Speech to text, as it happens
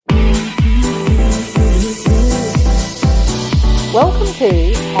Welcome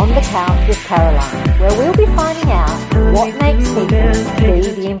to On the Couch with Caroline, where we'll be finding out what makes people do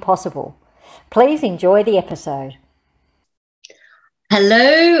the impossible. Please enjoy the episode.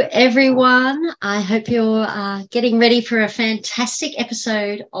 Hello, everyone. I hope you're getting ready for a fantastic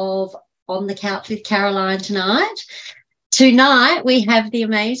episode of On the Couch with Caroline tonight. Tonight, we have the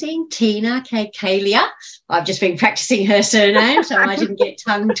amazing Tina Kailea. I've just been practicing her surname, so I didn't get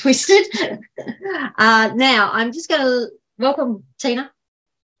tongue twisted. Now, I'm just going to welcome Tina.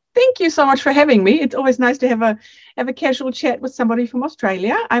 Thank you so much for having me. It's always nice to have a casual chat with somebody from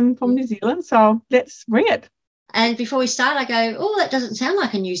Australia. I'm from New Zealand, so let's bring it. And before we start, I go, oh, that doesn't sound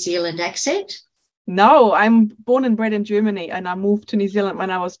like a New Zealand accent. No, I'm born and bred in Germany, and I moved to New Zealand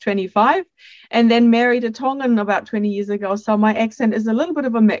when I was 25 and then married a Tongan about 20 years ago. So my accent is a little bit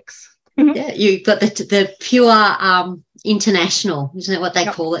of a mix. Yeah, you've got the pure international, isn't it what they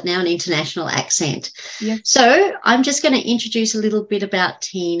call it now, an international accent. Yep. So I'm just going to introduce a little bit about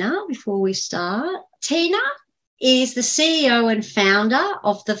Tina before we start. Tina is the CEO and founder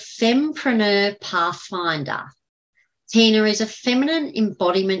of the Fempreneur Pathfinder. Tina is a feminine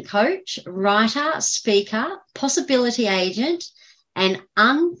embodiment coach, writer, speaker, possibility agent, and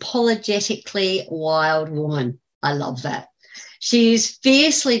unapologetically wild woman. I love that. She is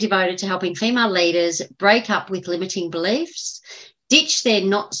fiercely devoted to helping female leaders break up with limiting beliefs, ditch their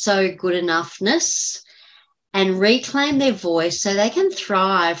not so good enoughness, and reclaim their voice so they can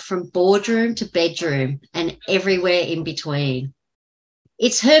thrive from boardroom to bedroom and everywhere in between.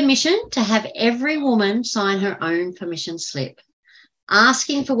 It's her mission to have every woman sign her own permission slip,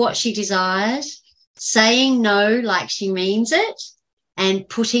 asking for what she desires, saying no like she means it, and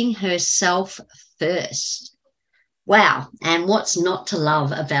putting herself first. Wow, and what's not to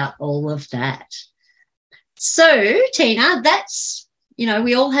love about all of that? So, Tina, that's,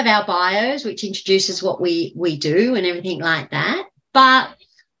 we all have our bios, which introduces what we do and everything like that, but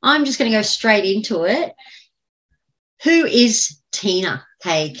I'm just going to go straight into it. Who is Tina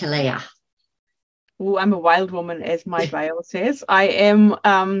Kailea? Oh, I'm a wild woman, as my bio says. I am.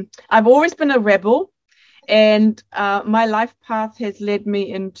 I've always been a rebel, and my life path has led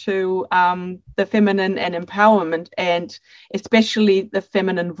me into the feminine and empowerment, and especially the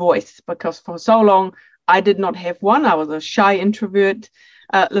feminine voice, because for so long I did not have one. I was a shy introvert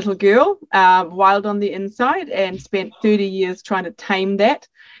little girl, wild on the inside, and spent 30 years trying to tame that.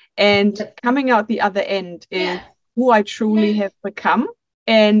 And coming out the other end is who I truly have become.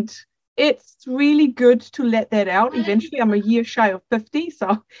 And it's really good to let that out. Eventually, I'm a year shy of 50,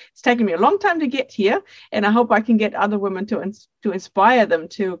 so it's taken me a long time to get here. And I hope I can get other women to inspire them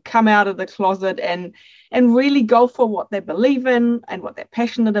to come out of the closet and really go for what they believe in and what they're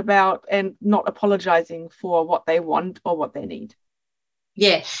passionate about, and not apologizing for what they want or what they need.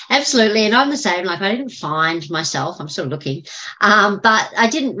 Yeah, absolutely. And I'm the same. Like, I didn't find myself, I'm still looking, but I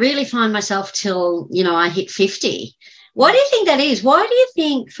didn't really find myself till, I hit 50. Why do you think that is? Why do you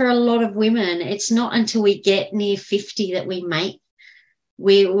think for a lot of women it's not until we get near 50 that we make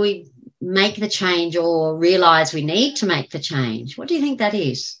the change or realize we need to make the change? What do you think that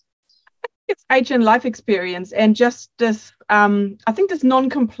is? It's age and life experience, and just this, I think this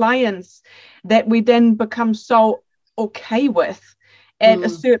non-compliance that we then become so okay with at a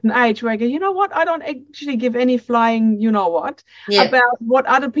certain age, where I go, you know what, I don't actually give any flying, about what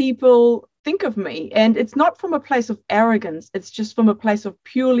other people think of me. And it's not from a place of arrogance, it's just from a place of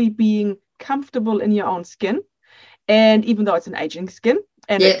purely being comfortable in your own skin. And even though it's an aging skin,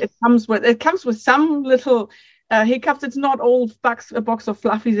 and it comes with some little hiccups, it's not all a box of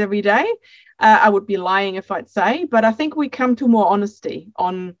fluffies every day. I would be lying if I'd say, but I think we come to more honesty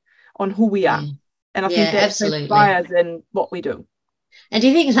on who we are. And I think that inspires in what we do. And do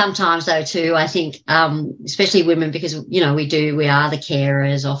you think sometimes, though, too, I think, especially women, because, we are the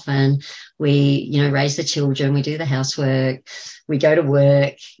carers often, we, raise the children, we do the housework, we go to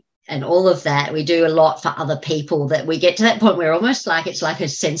work and all of that. We do a lot for other people that we get to that point where almost like it's like a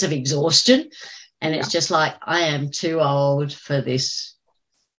sense of exhaustion. And it's just like, I am too old for this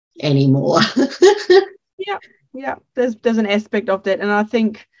anymore. Yeah. There's an aspect of that. And I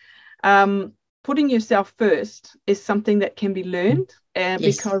think putting yourself first is something that can be learned.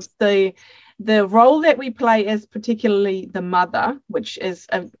 Because the role that we play as particularly the mother, which is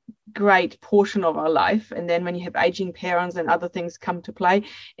a great portion of our life, and then when you have aging parents and other things come to play,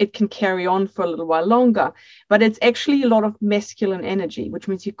 it can carry on for a little while longer. But it's actually a lot of masculine energy, which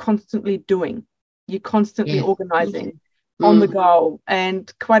means you're constantly doing, you're constantly organizing on the go.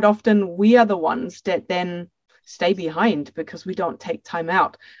 And quite often we are the ones that then stay behind because we don't take time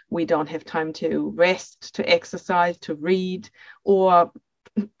out. We don't have time to rest, to exercise, to read, or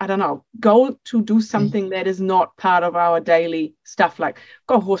I don't know, go to do something that is not part of our daily stuff, like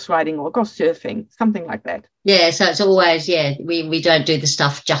go horse riding or go surfing, something like that. Yeah, so it's always, we don't do the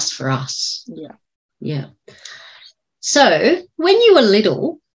stuff just for us. Yeah. Yeah. So when you were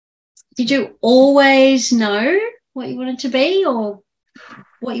little, did you always know what you wanted to be or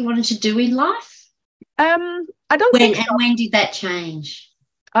what you wanted to do in life? I don't think so. And when did that change?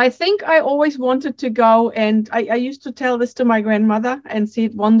 I think I always wanted to go, and I used to tell this to my grandmother and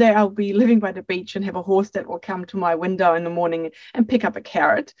said one day I'll be living by the beach and have a horse that will come to my window in the morning and pick up a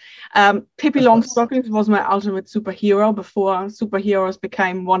carrot. Pippi Longstockings was my ultimate superhero before superheroes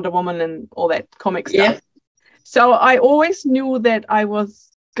became Wonder Woman and all that comic stuff. So I always knew that I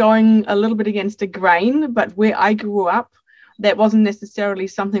was going a little bit against the grain, but where I grew up, that wasn't necessarily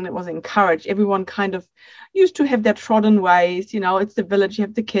something that was encouraged. Everyone kind of used to have their trodden ways. It's the village, you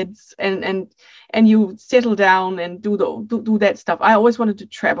have the kids, and you settle down and do that stuff. I always wanted to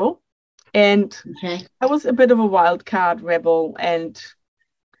travel, and I was a bit of a wild card rebel,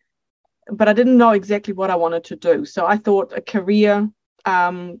 but I didn't know exactly what I wanted to do. So I thought a career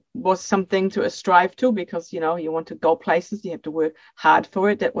was something to strive to, because you want to go places, you have to work hard for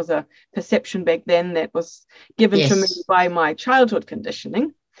it. That was a perception back then that was given to me by my childhood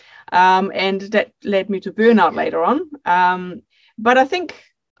conditioning, and that led me to burnout later on. But I think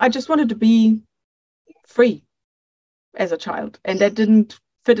I just wanted to be free as a child, and that didn't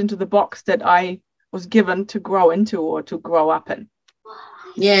fit into the box that I was given to grow into or to grow up in.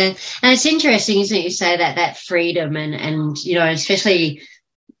 Yeah, and it's interesting, isn't it? You say that freedom and especially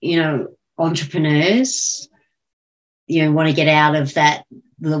entrepreneurs, want to get out of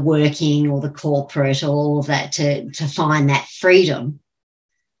the working or the corporate or all of that to find that freedom.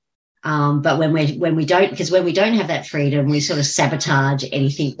 But when we don't have that freedom, we sort of sabotage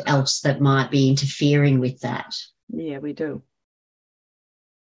anything else that might be interfering with that. Yeah, we do.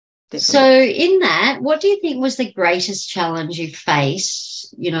 Definitely. So in that, what do you think was the greatest challenge you faced,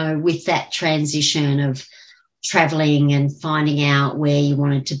 with that transition of traveling and finding out where you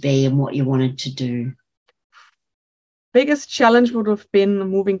wanted to be and what you wanted to do? Biggest challenge would have been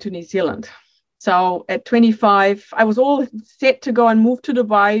moving to New Zealand. So at 25, I was all set to go and move to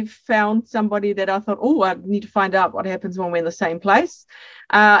Dubai, found somebody that I thought, I need to find out what happens when we're in the same place.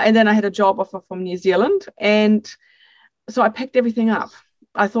 And then I had a job offer from New Zealand. And so I packed everything up.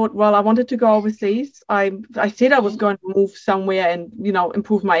 I thought, well, I wanted to go overseas. I said I was going to move somewhere and,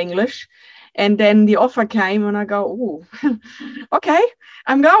 improve my English. And then the offer came and I go, okay,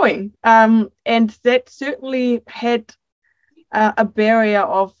 I'm going. And that certainly had a barrier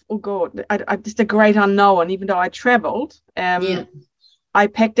of, just a great unknown. Even though I traveled, I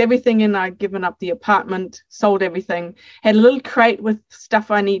packed everything in. I'd given up the apartment, sold everything, had a little crate with stuff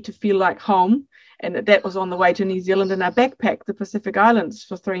I need to feel like home. And that was on the way to New Zealand, and I backpacked the Pacific Islands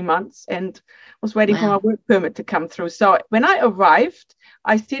for 3 months and was waiting for my work permit to come through. So when I arrived,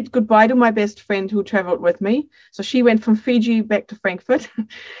 I said goodbye to my best friend who traveled with me. So she went from Fiji back to Frankfurt,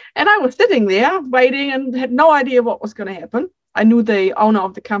 and I was sitting there waiting and had no idea what was going to happen. I knew the owner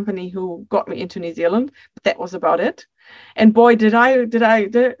of the company who got me into New Zealand, but that was about it. And boy, did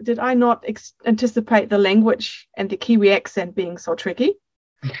I not anticipate the language and the Kiwi accent being so tricky.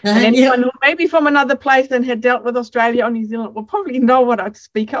 And anyone who maybe from another place and had dealt with Australia or New Zealand will probably know what I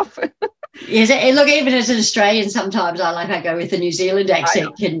speak of. Yes, look, even as an Australian, sometimes I go with the New Zealand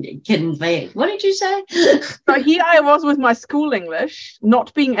accent. Can be. What did you say? So here I was with my school English,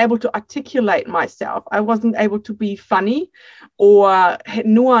 not being able to articulate myself. I wasn't able to be funny or had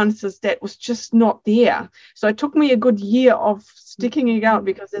nuances that was just not there. So it took me a good year of sticking it out,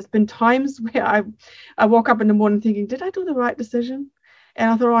 because there's been times where I woke up in the morning thinking, did I do the right decision? And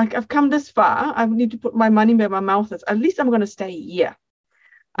I thought, I've come this far. I need to put my money where my mouth is. At least I'm going to stay here.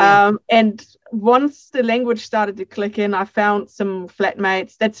 Yeah. And once the language started to click in, I found some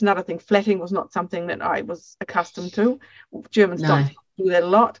flatmates. That's another thing. Flatting was not something that I was accustomed to. Germans don't do that a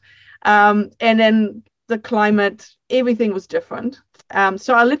lot. And then the climate, everything was different.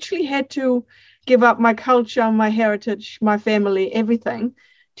 So I literally had to give up my culture, my heritage, my family, everything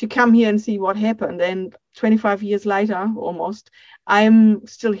to come here and see what happened. And 25 years later, almost, I'm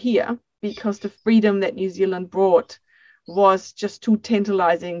still here because the freedom that New Zealand brought was just too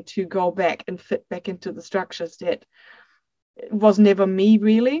tantalizing to go back and fit back into the structures that was never me,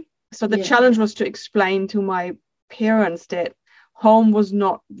 really. So the challenge was to explain to my parents that home was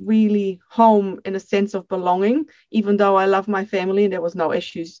not really home in a sense of belonging, even though I love my family and there was no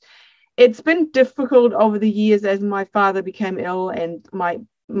issues. It's been difficult over the years as my father became ill and my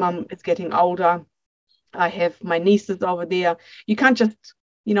mum is getting older. I have my nieces over there. You can't just,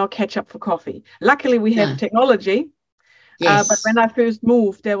 catch up for coffee. Luckily, we have technology, Yes. But when I first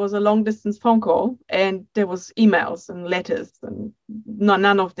moved, there was a long distance phone call, and there was emails and letters and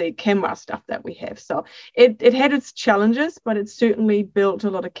none of the camera stuff that we have. So it had its challenges, but it certainly built a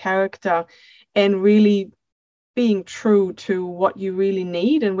lot of character and really being true to what you really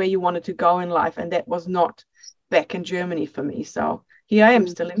need and where you wanted to go in life. And that was not back in Germany for me. So here I am,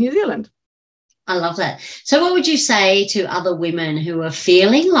 still in New Zealand. I love that. So what would you say to other women who are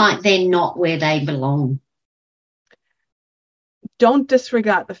feeling like they're not where they belong? Don't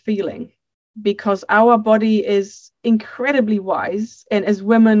disregard the feeling, because our body is incredibly wise. And as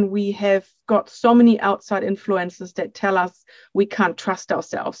women, we have got so many outside influences that tell us we can't trust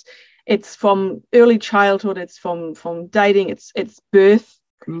ourselves. It's from early childhood, it's from dating, it's birth,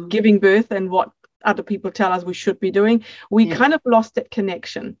 giving birth, and what other people tell us we should be doing. We kind of lost that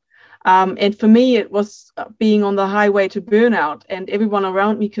connection. And for me, it was being on the highway to burnout, and everyone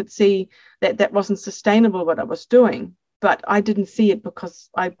around me could see that wasn't sustainable what I was doing. But I didn't see it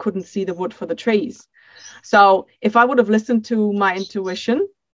because I couldn't see the wood for the trees. So if I would have listened to my intuition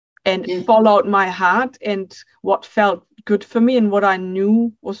and followed my heart and what felt good for me and what I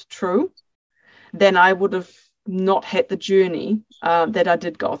knew was true, then I would have not had the journey that I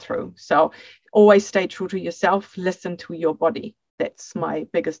did go through. So always stay true to yourself, listen to your body. That's my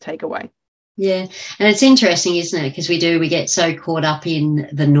biggest takeaway. Yeah. And it's interesting, isn't it? Because we get so caught up in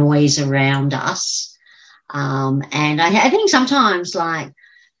the noise around us. And I think sometimes, like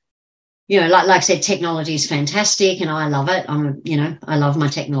I said, technology is fantastic and I love it. I love my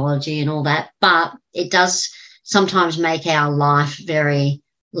technology and all that, but it does sometimes make our life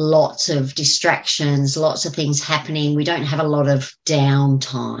lots of distractions, lots of things happening. We don't have a lot of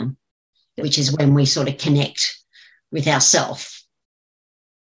downtime, which is when we sort of connect with ourselves.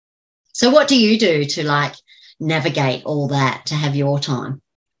 So what do you do to navigate all that, to have your time?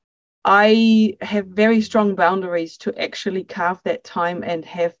 I have very strong boundaries to actually carve that time and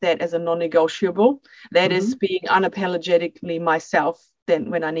have that as a non-negotiable. That is being unapologetically myself then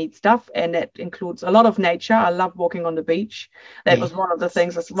when I need stuff. And that includes a lot of nature. I love walking on the beach. That was one of the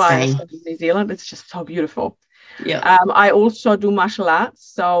things that's why I live in New Zealand. It's just so beautiful. Yeah. I also do martial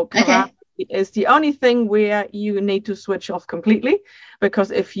arts. So karate is the only thing where you need to switch off completely,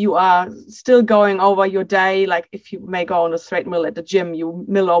 because if you are still going over your day, like if you may go on a treadmill at the gym, you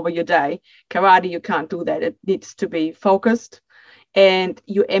mill over your day. Karate, you can't do that. It needs to be focused and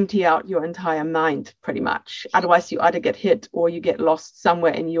you empty out your entire mind pretty much. Otherwise, you either get hit or you get lost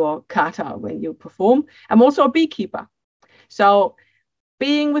somewhere in your kata when you perform. I'm also a beekeeper. So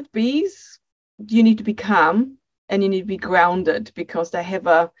being with bees, you need to be calm and you need to be grounded, because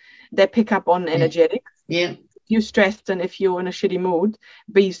they pick up on energetics. Yeah. If you're stressed and if you're in a shitty mood,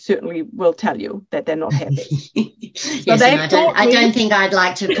 bees certainly will tell you that they're not happy. Yes, so I don't think I'd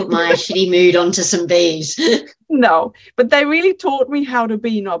like to put my shitty mood onto some bees. No, but they really taught me how to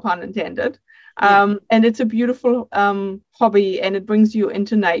be, no pun intended. And it's a beautiful hobby, and it brings you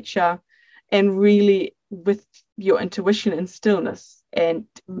into nature and really with your intuition and stillness and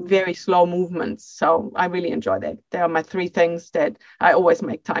very slow movements. So I really enjoy that. They are my three things that I always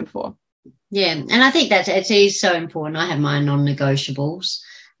make time for. Yeah, and I think that it is so important. I have my non-negotiables,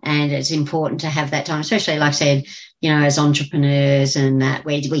 and it's important to have that time, especially, like I said, as entrepreneurs, and that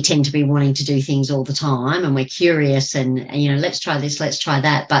we tend to be wanting to do things all the time, and we're curious and let's try this, let's try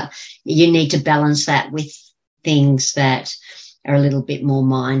that. But you need to balance that with things that are a little bit more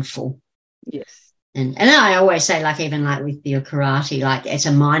mindful. Yes. And I always say, even with your karate, it's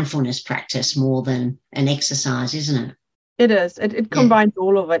a mindfulness practice more than an exercise, isn't it? It is. It combines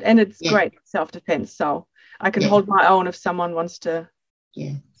all of it, and it's great self-defense. So I can hold my own if someone wants to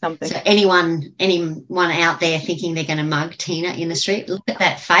something. So anyone out there thinking they're going to mug Tina in the street, look at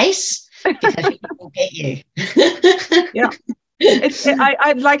that face, because it will get you. Yeah.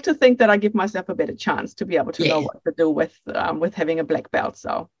 I'd like to think that I give myself a better chance to be able to know what to do with having a black belt.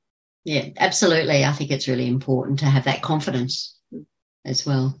 So. Yeah, absolutely. I think it's really important to have that confidence as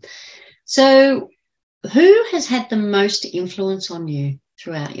well. So who has had the most influence on you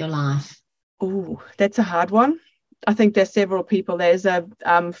throughout your life? Oh, that's a hard one. I think there's several people. There's a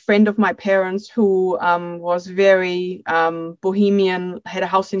friend of my parents who was very bohemian, had a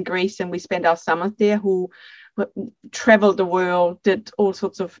house in Greece, and we spent our summers there, who traveled the world, did all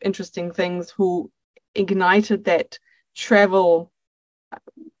sorts of interesting things, who ignited that travel,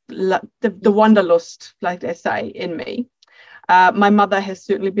 the wanderlust, like they say, in me. My mother has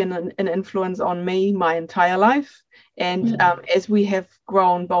certainly been an influence on me my entire life. And as we have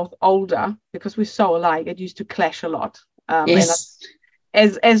grown both older, because we're so alike, it used to clash a lot. Yes.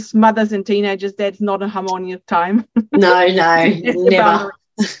 And as mothers and teenagers, that's not a harmonious time. No, never.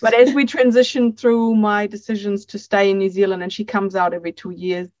 But as we transition through my decisions to stay in New Zealand, and she comes out every 2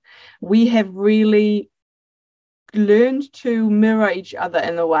 years, we have really learned to mirror each other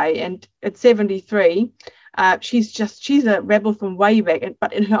in a way. And at 73, she's a rebel from way back,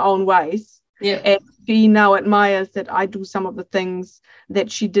 but in her own ways. Yeah. And she now admires that I do some of the things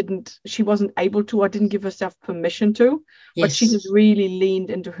that she wasn't able to, or didn't give herself permission to. Yes. But she has really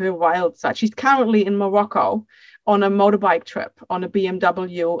leaned into her wild side. She's currently in Morocco on a motorbike trip on a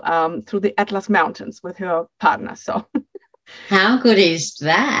BMW through the Atlas Mountains with her partner. So how good is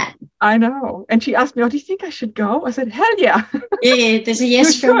that? I know. And she asked me, "Oh, do you think I should go?" I said, "Hell yeah." Yeah, there's a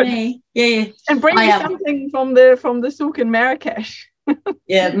yes from me. Yeah. And bring me something from the souk in Marrakesh.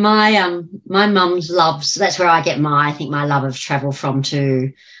 Yeah, my mum's loves, that's where I get I think my love of travel from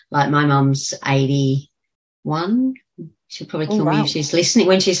too. Like my mum's 81. She'll probably kill me if she's listening,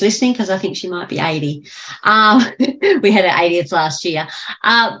 because I think she might be 80. We had her 80th last year.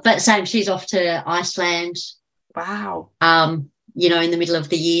 But same, she's off to Iceland. Wow. You know, in the middle of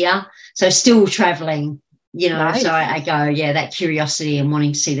the year. So still traveling, you know. Nice. So I go, yeah, that curiosity and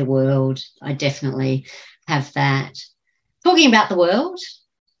wanting to see the world. I definitely have that. Talking about the world,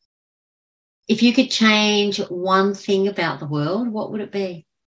 if you could change one thing about the world, what would it be?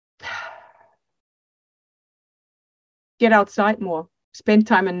 Get outside more, spend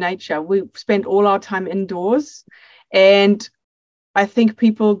time in nature. We spend all our time indoors, and I think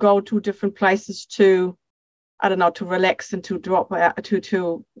people go to different places to relax and to drop out,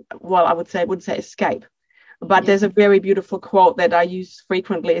 well, I wouldn't say escape. But there's a very beautiful quote that I use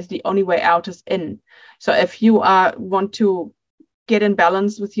frequently: is the only way out is in. So if you want to get in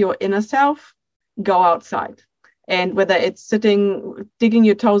balance with your inner self, go outside. And whether it's sitting, digging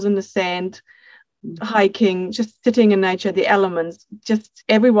your toes in the sand, hiking, just sitting in nature, the elements, just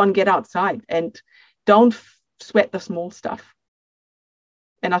everyone get outside and don't sweat the small stuff.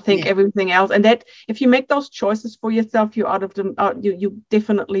 And I think everything else, and that if you make those choices for yourself, you're out of them. You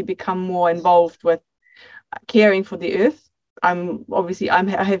definitely become more involved with caring for the earth. I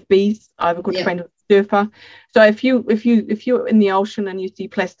have bees. I have a good friend who's a surfer. So if you're in the ocean and you see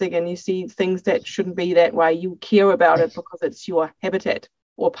plastic and you see things that shouldn't be that way, you care about it because it's your habitat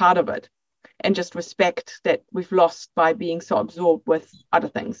or part of it, and just respect that we've lost by being so absorbed with other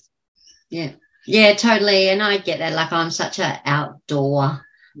things. Yeah, totally. And I get that. Like, I'm such an outdoor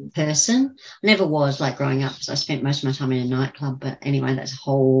person. I never was, like, growing up, because I spent most of my time in a nightclub. But anyway, that's a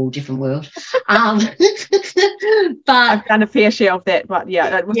whole different world. But I've done a fair share of that. But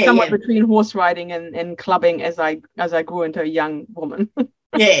yeah, it was somewhat between horse riding and clubbing as I grew into a young woman.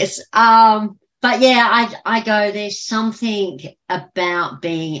 Yes. But yeah, I go, there's something about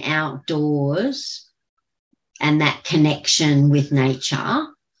being outdoors and that connection with nature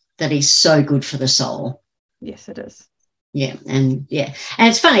that is so good for the soul. Yes, it is. Yeah. And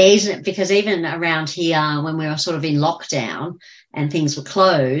it's funny, isn't it? Because even around here, when we were sort of in lockdown and things were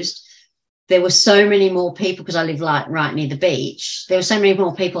closed, there were so many more people, because I live like right near the beach. There were so many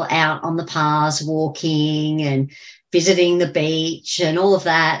more people out on the paths walking and visiting the beach and all of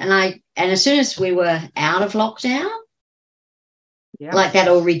that. And as soon as we were out of lockdown, like, that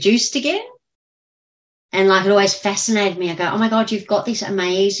all reduced again. And like, it always fascinated me. I go, oh my God, you've got this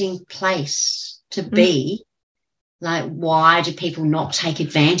amazing place to be. Like, why do people not take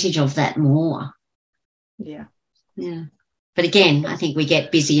advantage of that more? Yeah. But again, I think we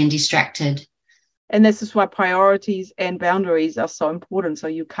get busy and distracted. And this is why priorities and boundaries are so important. So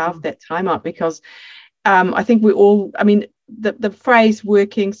you carve that time out, because I think we all, I mean, the phrase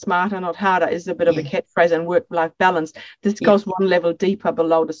working smarter, not harder, is a bit of a catchphrase, and work-life balance. This goes one level deeper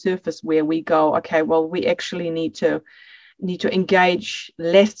below the surface, where we go, okay, well, we actually need to engage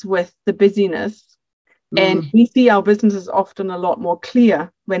less with the busyness. And we see our businesses often a lot more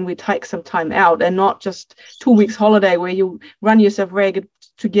clear when we take some time out, and not just 2 weeks holiday where you run yourself ragged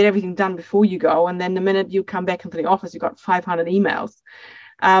to get everything done before you go. And then the minute you come back into the office, you've got 500 emails.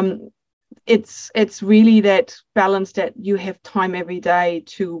 It's really that balance, that you have time every day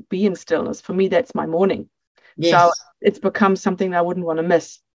to be in stillness. For me, that's my morning. So it's become something that I wouldn't want to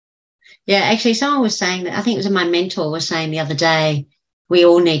miss. Yeah, actually, someone was saying that, I think it was my mentor was saying the other day, we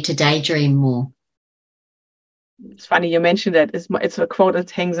all need to daydream more. It's funny you mentioned it. It's a quote that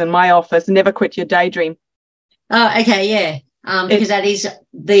hangs in my office: never quit your daydream. Oh, okay, yeah. Because that is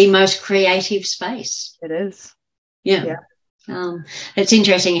the most creative space. It is. Yeah. It's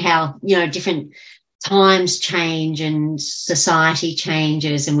interesting how, different times change and society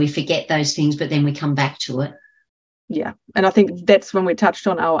changes, and we forget those things, but then we come back to it. Yeah. And I think that's when we touched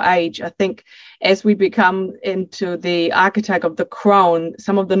on our age. I think as we become into the archetype of the crone,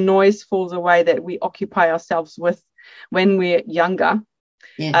 some of the noise falls away that we occupy ourselves with when we're younger.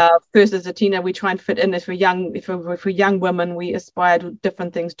 First, as a teenager, we try and fit in. If we're young women, we aspire to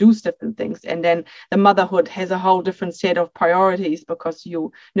different things, do different things. And then the motherhood has a whole different set of priorities because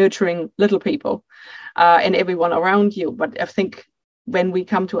you're nurturing little people and everyone around you. But I think when we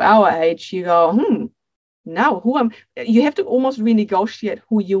come to our age, you go, now you have to almost renegotiate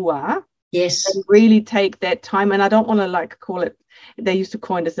who you are. Yes. And really take that time. And I don't want to call it, they used to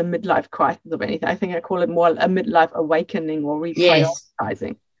coin this a midlife crisis or anything. I think I call it more a midlife awakening or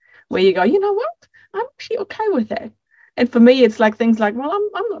reprioritizing, where you go, you know what? I'm actually okay with that. And for me, it's like things like, well, I'm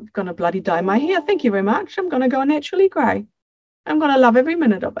not going to bloody dye my hair. Thank you very much. I'm going to go naturally grey. I'm going to love every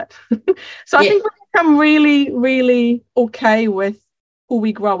minute of it. So I think we become really, really okay with who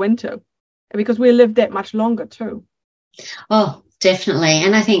we grow into, because we live that much longer too. Oh, definitely.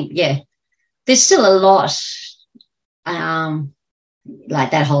 And I think, there's still a lot like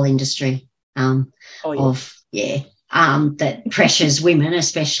that whole industry that pressures women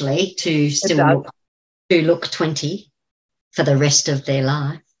especially to still look 20 for the rest of their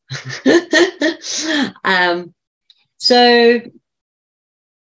life. So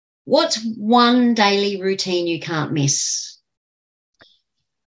what's one daily routine you can't miss?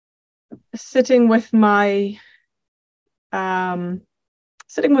 Sitting with my son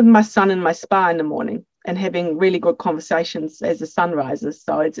in my spa in the morning and having really good conversations as the sun rises.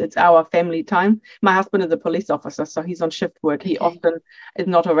 So it's our family time. My husband is a police officer, so he's on shift work. He often is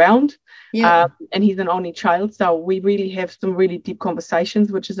not around, and he's an only child. So we really have some really deep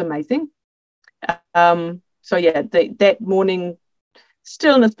conversations, which is amazing. That morning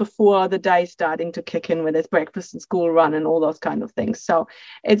stillness before the day starting to kick in, where there's breakfast and school run and all those kind of things. So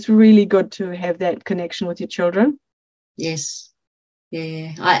it's really good to have that connection with your children. Yes.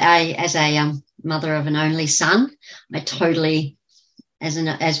 Yeah, I as a mother of an only son, I totally,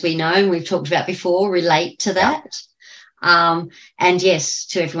 as we know, we've talked about before, relate to that. And yes,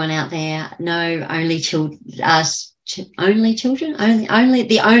 to everyone out there, no only children. The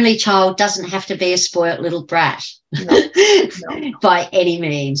only child doesn't have to be a spoilt little brat by any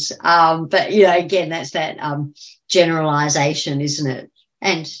means. But again, that's that generalization, isn't it?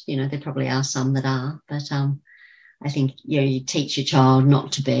 And there probably are some that are, but I think you teach your child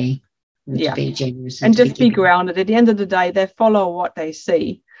not to be generous and just be grounded. At the end of the day, they follow what they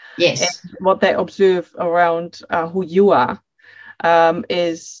see. Yes, and what they observe around who you are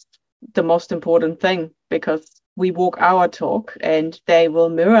is the most important thing, because we walk our talk and they will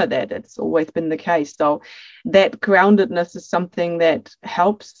mirror that. It's always been the case. So that groundedness is something that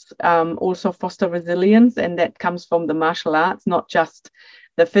helps also foster resilience, and that comes from the martial arts, not just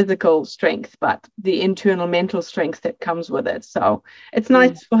the physical strength, but the internal mental strength that comes with it. So it's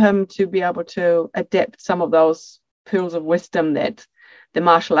nice for him to be able to adapt some of those pearls of wisdom that the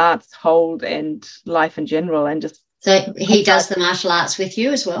martial arts hold, and life in general. And just so he does the martial arts with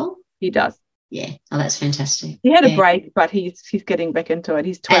you as well? He does. Yeah. Oh, that's fantastic. He had a break, but he's getting back into it.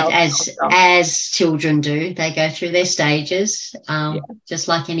 He's 12. As children do, they go through their stages, just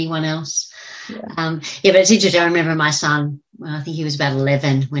like anyone else. Yeah. But it's interesting. I remember my son, I think he was about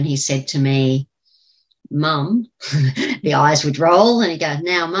 11, when he said to me, "Mum," the eyes would roll, and he'd go,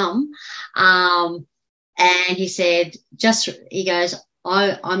 "Now, Mum." And he said, he goes,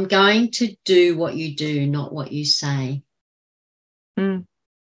 I'm going to do what you do, not what you say. I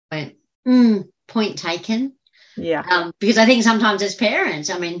went, point taken. Yeah. Because I think sometimes as parents,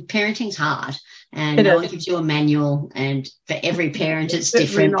 parenting's hard, and no one gives you a manual, and for every parent it's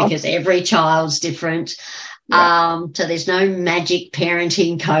different, because every child's different. So there's no magic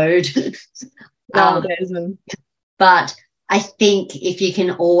parenting code. No, there isn't. But I think if you can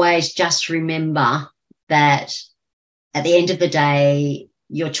always just remember that at the end of the day,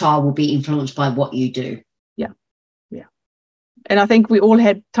 your child will be influenced by what you do. Yeah. And I think we all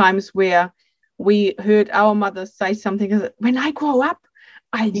had times where we heard our mothers say something, when I grow up,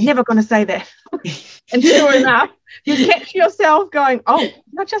 I'm never going to say that. And sure enough, you catch yourself going, oh,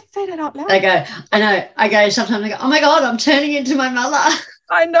 not just say that out loud. I go sometimes, oh my God, I'm turning into my mother.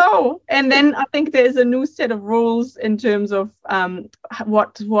 I know. And then I think there's a new set of rules in terms of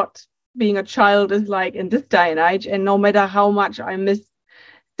what being a child is like in this day and age. And no matter how much I miss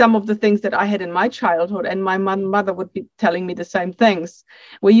some of the things that I had in my childhood, and my mother would be telling me the same things.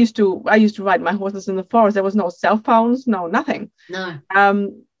 I used to ride my horses in the forest. There was no cell phones, nothing. No.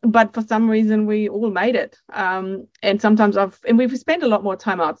 But for some reason we all made it. And sometimes we've spent a lot more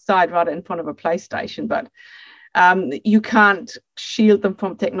time outside rather in front of a PlayStation, but you can't shield them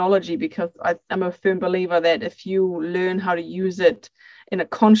from technology, because I'm a firm believer that if you learn how to use it in a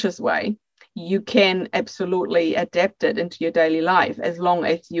conscious way, you can absolutely adapt it into your daily life, as long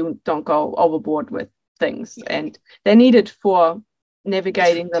as you don't go overboard with things. And they need it for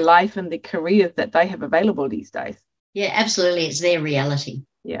navigating the life and the careers that they have available these days. Yeah, absolutely. It's their reality.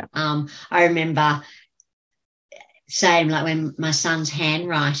 Yeah. I remember saying, like, when my son's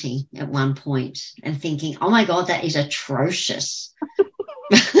handwriting at one point and thinking, oh my God, that is atrocious.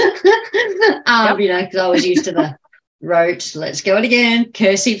 Yep. Because I was used to the rote, let's go it again,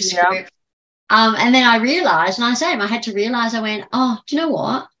 cursive script. Yep. And then I realized, and I had to realize, I went, oh, do you know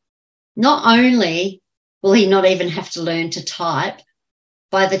what? Not only will he not even have to learn to type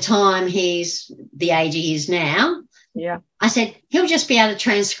by the time he's the age he is now, yeah, I said, he'll just be able to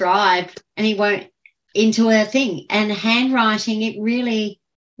transcribe and he won't into a thing. And handwriting, it really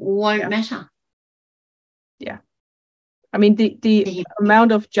won't matter. Yeah. I mean, the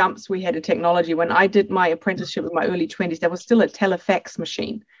amount of jumps we had in technology, when I did my apprenticeship in my early 20s, there was still a telefax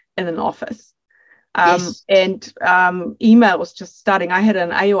machine in an office. Yes. And email was just starting. I had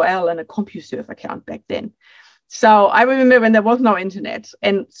an AOL and a CompuServe account back then. So I remember when there was no internet,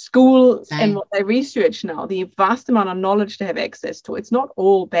 and school and what they research now, the vast amount of knowledge they have access to, it's not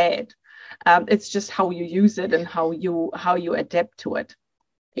all bad. It's just how you use it and how you adapt to it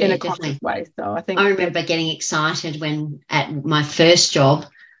in a conscious way. So I remember getting excited when at my first job,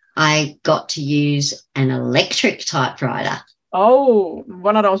 I got to use an electric typewriter. Oh,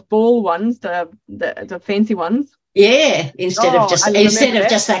 one of those ball ones, the fancy ones. Yeah, instead of just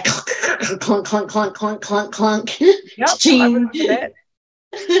that clunk, clunk, clunk, clunk, clunk, clunk. Yep, I remember that.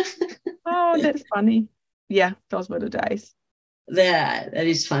 Oh, that's funny. Yeah, those were the days. That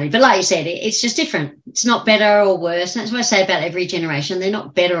is funny. But like you said, it's just different. It's not better or worse. That's what I say about every generation. They're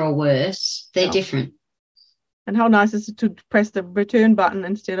not better or worse. They're different. And how nice is it to press the return button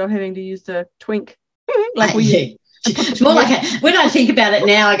instead of having to use the twink like we used. It's more like when I think about it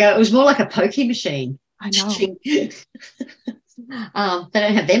now, I go, it was more like a pokey machine. I know. They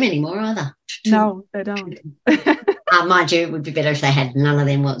don't have them anymore either. No, they don't. Mind you, it would be better if they had none of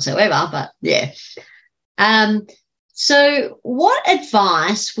them whatsoever, but yeah. So what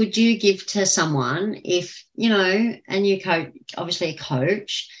advice would you give to someone if, a new coach, obviously a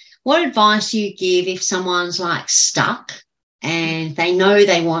coach, what advice do you give if someone's like stuck and they know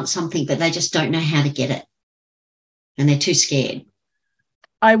they want something, but they just don't know how to get it and they're too scared?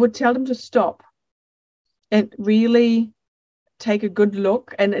 I would tell them to stop and really take a good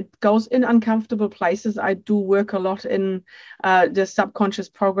look, and it goes in uncomfortable places. I do work a lot in the subconscious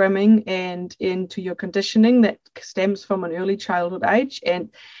programming and into your conditioning that stems from an early childhood age, and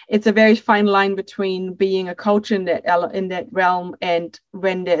it's a very fine line between being a coach in that realm and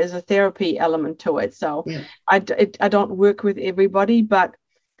when there is a therapy element to it. So yeah. I don't work with everybody, but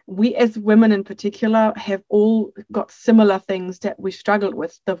we as women in particular have all got similar things that we struggled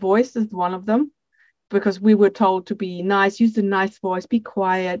with. The voice is one of them, because we were told to be nice, use the nice voice, be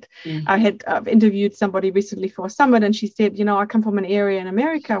quiet. I've interviewed somebody recently for a summit, and she said, I come from an area in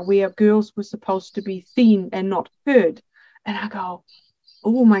America where girls were supposed to be seen and not heard. And I go,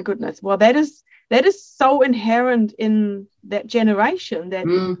 oh my goodness. Well, that is so inherent in that generation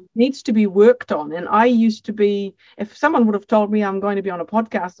that needs to be worked on. And I used to be, if someone would have told me I'm going to be on a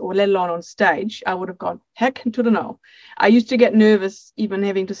podcast or let alone on stage, I would have gone, heck to the no. I used to get nervous even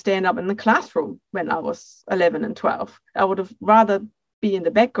having to stand up in the classroom when I was 11 and 12. I would have rather be in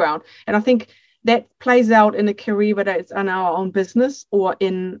the background. And I think that plays out in a career, whether it's in our own business or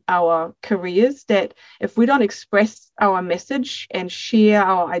in our careers, that if we don't express our message and share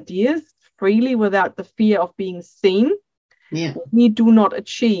our ideas freely without the fear of being seen, we do not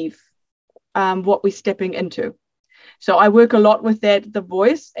achieve what we're stepping into. So I work a lot with that, the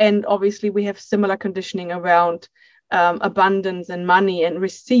voice, and obviously we have similar conditioning around abundance and money and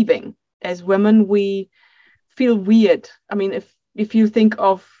receiving. As women, we feel weird. I mean, if you think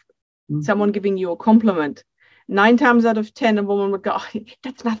of someone giving you a compliment, 9 times out of 10 a woman would go, oh,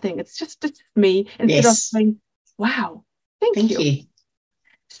 that's nothing, it's just me, instead of saying, wow, thank you.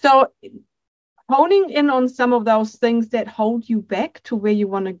 So honing in on some of those things that hold you back to where you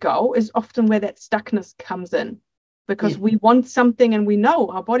want to go is often where that stuckness comes in, because we want something and we know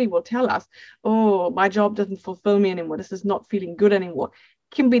our body will tell us, oh, my job doesn't fulfill me anymore, this is not feeling good anymore.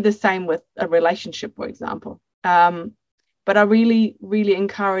 It can be the same with a relationship, for example. But I really, really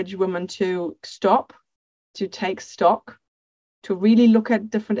encourage women to stop, to take stock, to really look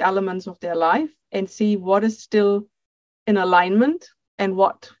at different elements of their life and see what is still in alignment and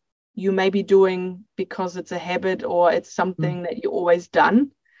what you may be doing because it's a habit or it's something that you always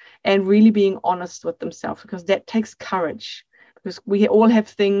done, and really being honest with themselves, because that takes courage, because we all have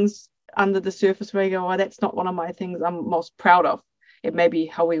things under the surface where you go, oh, that's not one of my things I'm most proud of. It may be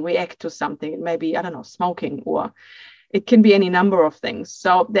how we react to something. It may be, I don't know, smoking, or it can be any number of things.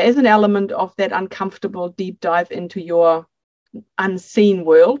 So there is an element of that uncomfortable deep dive into your unseen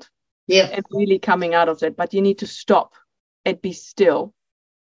world, and really coming out of that. But you need to stop and be still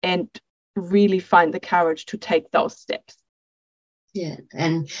and really find the courage to take those steps.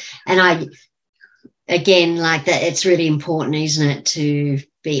 And I, again, like that, it's really important, isn't it, to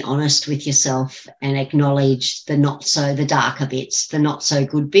be honest with yourself and acknowledge the darker bits, the not so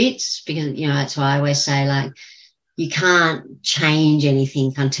good bits, because, that's why I always say, like, you can't change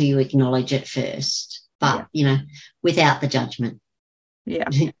anything until you acknowledge it first, but without the judgment.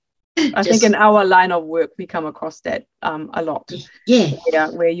 I think in our line of work we come across that a lot.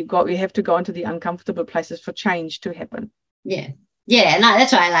 Where you have to go into the uncomfortable places for change to happen. And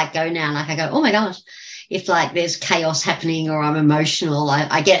that's why I like go now. Like I go, oh my gosh, if like there's chaos happening or I'm emotional,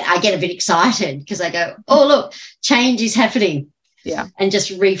 I get a bit excited because I go, oh look, change is happening. And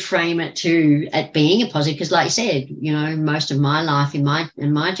just reframe it to it being a positive, because like you said, most of my life in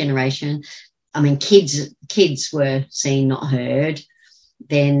my generation, I mean, kids were seen, not heard.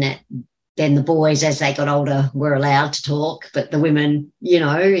 Then the boys, as they got older, were allowed to talk, but the women, in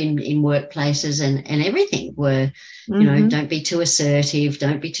workplaces and everything were, don't be too assertive,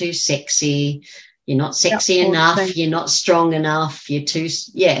 don't be too sexy. You're not sexy enough. You're not strong enough. You're too,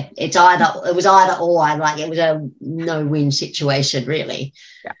 it was either or. Like it was a no-win situation, really,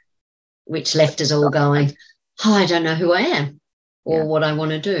 which left us all going, oh, I don't know who I am or what I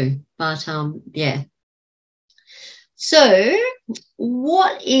want to do. But, So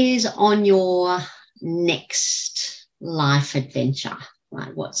what is on your next life adventure?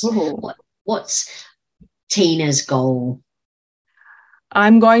 Like what's Tina's goal?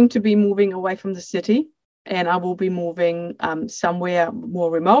 I'm going to be moving away from the city, and I will be moving somewhere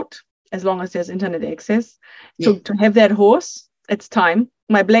more remote, as long as there's internet access. To have that horse, it's time.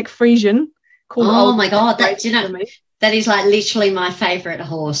 My black Frisian. Oh my God, that is like literally my favorite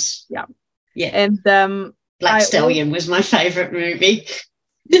horse. And Black Stallion was my favorite movie.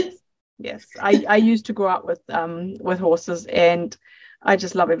 Yes, I used to grow up with horses, and I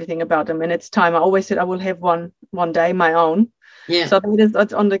just love everything about them. And it's time. I always said I will have one day, my own. So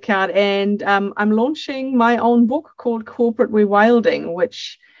that's on the card. And I'm launching my own book called Corporate Rewilding,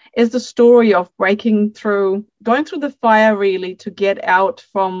 which is the story of breaking through, going through the fire, really, to get out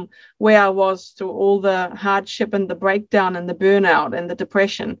from where I was, through all the hardship and the breakdown and the burnout and the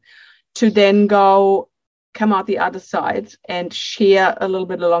depression, to then come out the other side and share a little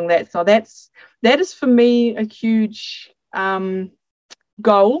bit along that. So that is for me a huge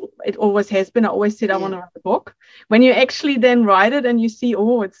goal. It always has been. I always said I want to write a book. When you actually then write it and you see,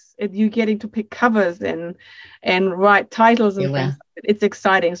 you're getting to pick covers and write titles and things. It's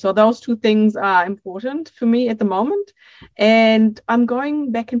exciting. So those two things are important for me at the moment. And I'm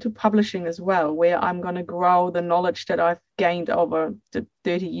going back into publishing as well, where I'm going to grow the knowledge that I've gained over the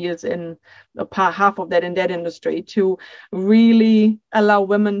 30 years in half of that in that industry, to really allow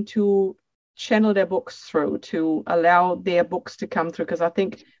women to channel their books through, to allow their books to come through, because I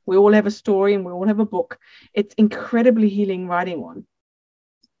think we all have a story and we all have a book. It's incredibly healing writing one.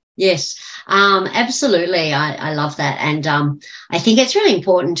 Yes, absolutely. I love that. And I think it's really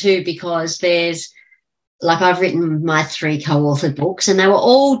important too, because there's, like, I've written my 3 co-authored books and they were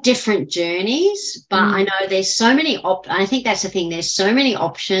all different journeys, but I know there's so many, I think that's the thing, there's so many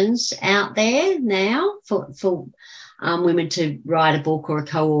options out there now for women to write a book or a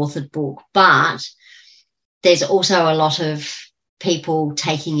co-authored book, but there's also a lot of people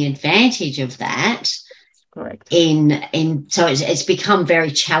taking advantage of that. Correct. So it's become very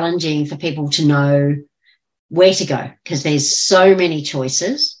challenging for people to know where to go, because there's so many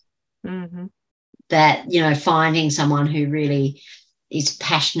choices that, finding someone who really is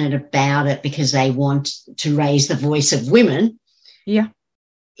passionate about it because they want to raise the voice of women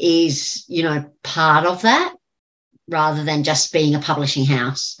is, part of that, rather than just being a publishing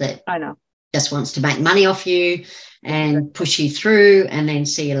house that just wants to make money off you and push you through and then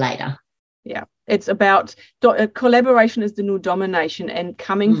see you later. Yeah, it's about collaboration is the new domination, and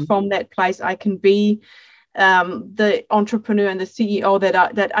coming from that place, I can be the entrepreneur and the CEO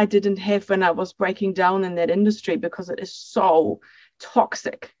that I didn't have when I was breaking down in that industry, because it is so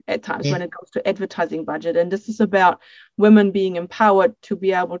toxic at times when it comes to advertising budget. And this is about women being empowered to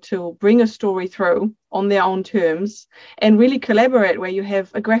be able to bring a story through on their own terms and really collaborate, where you have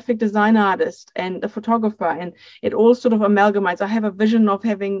a graphic design artist and a photographer, and it all sort of amalgamates. I have a vision of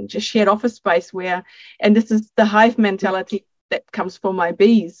having just shared office space where, and this is the hive mentality that comes from my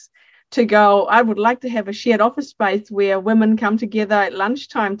bees, to go, I would like to have a shared office space where women come together at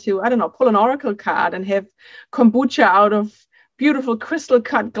lunchtime to, pull an oracle card and have kombucha out of beautiful crystal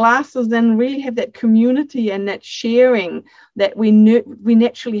cut glasses, and really have that community and that sharing that we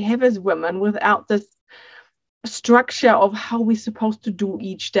naturally have as women, without this structure of how we're supposed to do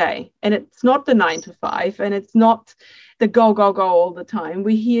each day. And it's not the 9 to 5, and it's not the go all the time.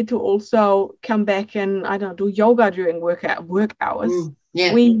 We're here to also come back and, I don't know, do yoga during work hours.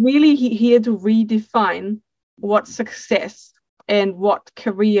 We really here to redefine what success and what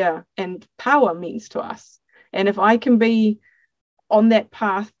career and power means to us. And if I can be on that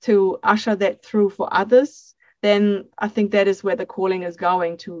path to usher that through for others, then I think that is where the calling is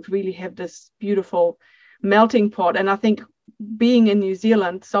going, to really have this beautiful melting pot. And I think being in New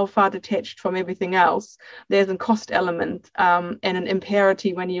Zealand, so far detached from everything else, there's a cost element and an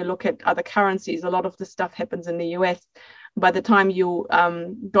imperative. When you look at other currencies, a lot of the stuff happens in the US. By the time you're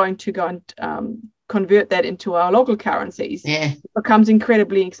going to go and convert that into our local currencies, it becomes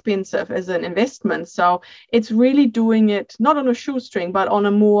incredibly expensive as an investment. So it's really doing it not on a shoestring, but on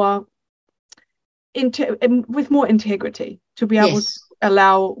a more with more integrity, to be able to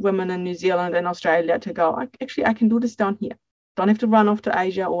allow women in New Zealand and Australia to go, actually, I can do this down here. Don't have to run off to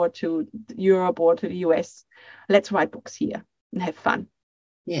Asia or to Europe or to the US. Let's write books here and have fun.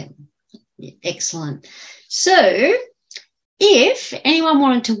 Yeah, excellent. So if anyone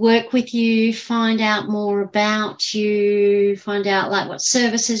wanted to work with you, find out more about you, find out like what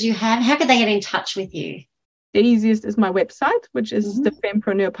services you have, how could they get in touch with you? The easiest is my website, which is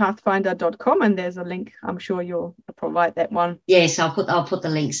thefempreneurpathfinder.com, and there's a link. I'm sure you'll provide that one. Yes, I'll put the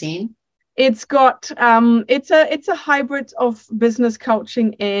links in. It's got it's a hybrid of business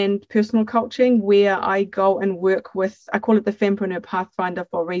coaching and personal coaching, where I go and work with, I call it the Fempreneur Pathfinder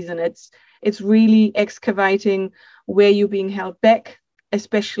for a reason. It's really excavating where you're being held back,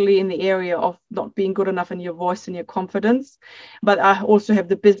 especially in the area of not being good enough in your voice and your confidence. But I also have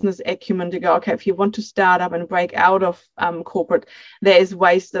the business acumen to go, okay, if you want to start up and break out of corporate, there is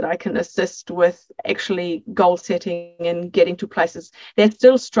ways that I can assist with actually goal setting and getting to places. There's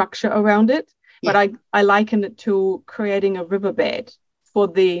still structure around it, but I liken it to creating a riverbed for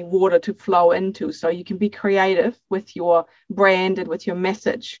the water to flow into. So you can be creative with your brand and with your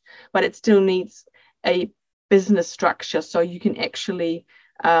message, but it still needs a business structure so you can actually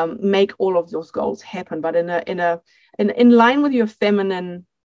make all of those goals happen, but in line with your feminine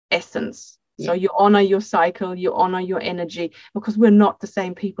essence. So you honor your cycle, you honor your energy, because we're not the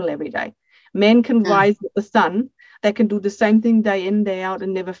same people every day. Men can rise with the sun. They can do the same thing day in, day out,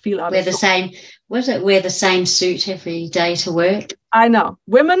 and never feel out of sorts. Wear the same suit every day to work. I know.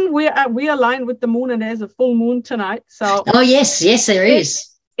 Women, we align with the moon, and there's a full moon tonight. So yes, there is.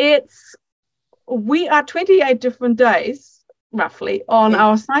 We are 28 different days, roughly, on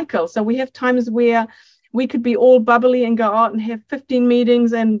our cycle. So we have times where we could be all bubbly and go out and have 15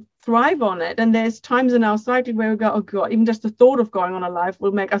 meetings and thrive on it. And there's times in our cycle where we go, oh, God, even just the thought of going on a live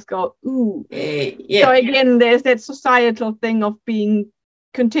will make us go, ooh. So again, there's that societal thing of being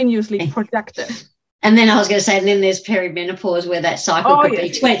continuously productive. And then I was going to say, and then there's perimenopause, where that cycle could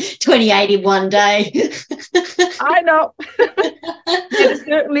be 28 in one day. I know. It's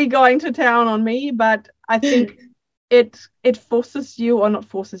certainly going to town on me, but I think it forces you, or not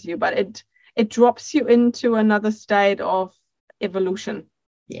forces you, but it drops you into another state of evolution.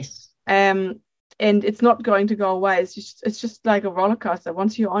 Yes. And it's not going to go away. It's just like a roller coaster.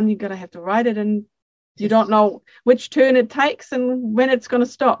 Once you're on, you're going to have to ride it, and you don't know which turn it takes and when it's going to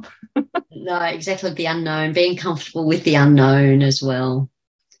stop. No, exactly, the unknown, being comfortable with the unknown as well.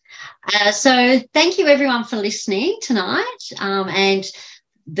 So thank you, everyone, for listening tonight. And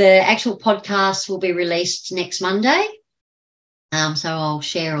the actual podcast will be released next Monday. So I'll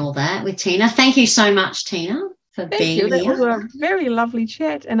share all that with Tina. Thank you so much, Tina, for being here. That was a very lovely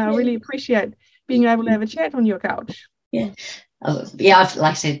chat, and I really appreciate being able to have a chat on your couch. Yeah. Like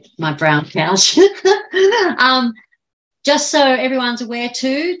I said, my brown couch. Just so everyone's aware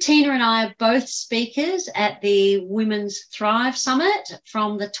too, Tina and I are both speakers at the Women's Thrive Summit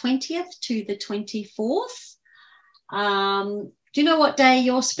from the 20th to the 24th. Do you know what day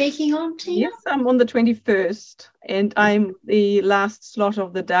you're speaking on, Tina? Yes, I'm on the 21st, and I'm the last slot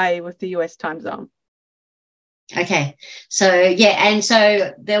of the day with the US time zone. Okay, so and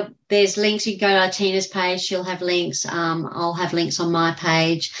so there's links. You can go to Tina's page, she'll have links. I'll have links on my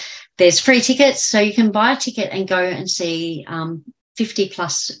page. There's free tickets, so you can buy a ticket and go and see 50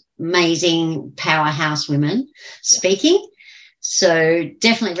 plus amazing powerhouse women speaking. So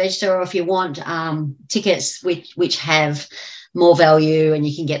definitely register, or if you want tickets which have more value and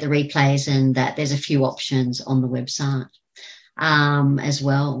you can get the replays, and that there's a few options on the website as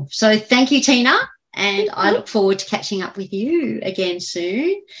well. So thank you, Tina. And I look forward to catching up with you again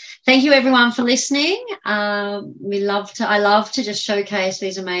soon. Thank you, everyone, for listening. I love to just showcase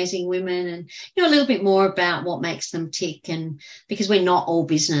these amazing women and, a little bit more about what makes them tick. And because we're not all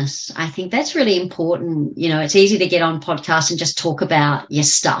business, I think that's really important. It's easy to get on podcasts and just talk about your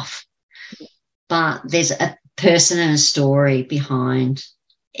stuff, but there's a person and a story behind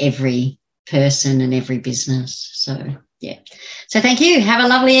every person and every business. So, yeah. So thank you. Have a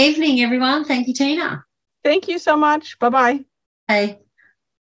lovely evening, everyone. Thank you, Tina. Thank you so much. Bye-bye. Bye.